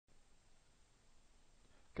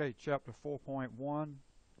Okay, chapter 4.1.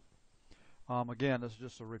 Again, this is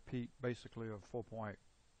just a repeat basically of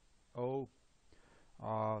 4.0.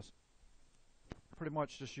 Pretty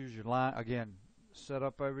much just use your line. Again, set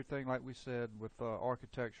up everything like we said with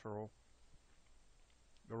architectural,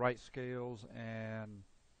 the right scales, and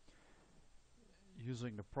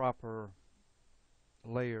using the proper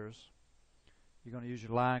layers. You're going to use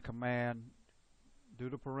your line command, do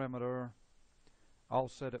the perimeter,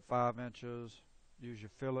 offset at 5 inches, use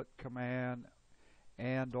your fillet command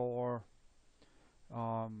and or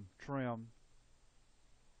trim,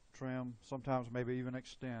 sometimes maybe even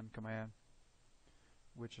extend command,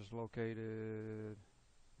 which is located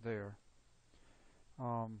there.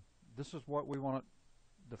 This is what we want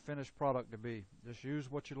the finished product to be. Just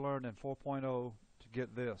use what you learned in 4.0 to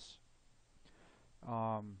get this.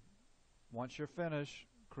 Once you're finished,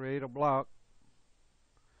 create a block,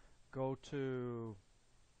 go to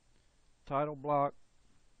title block,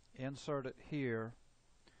 insert it here,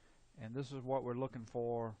 and this is what we're looking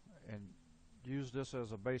for, and use this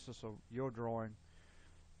as a basis of your drawing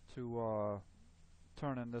to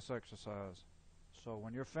turn in this exercise. So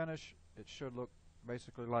when you're finished, it should look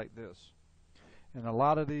basically like this. And a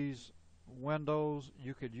lot of these windows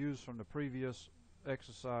you could use from the previous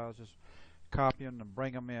exercise, just copy them and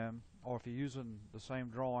bring them in, or if you're using the same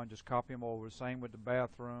drawing, just copy them over. Same with the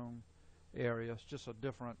bathroom area. It's just a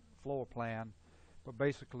different floor plan, but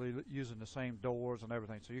basically using the same doors and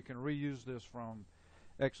everything. So you can reuse this from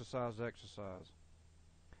exercise to exercise.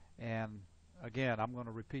 And again, I'm going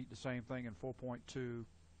to repeat the same thing in 4.2.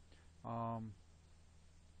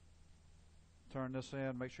 Turn this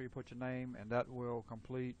in, make sure you put your name, and that will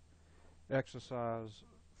complete exercise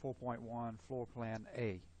 4.1 floor plan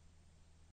A.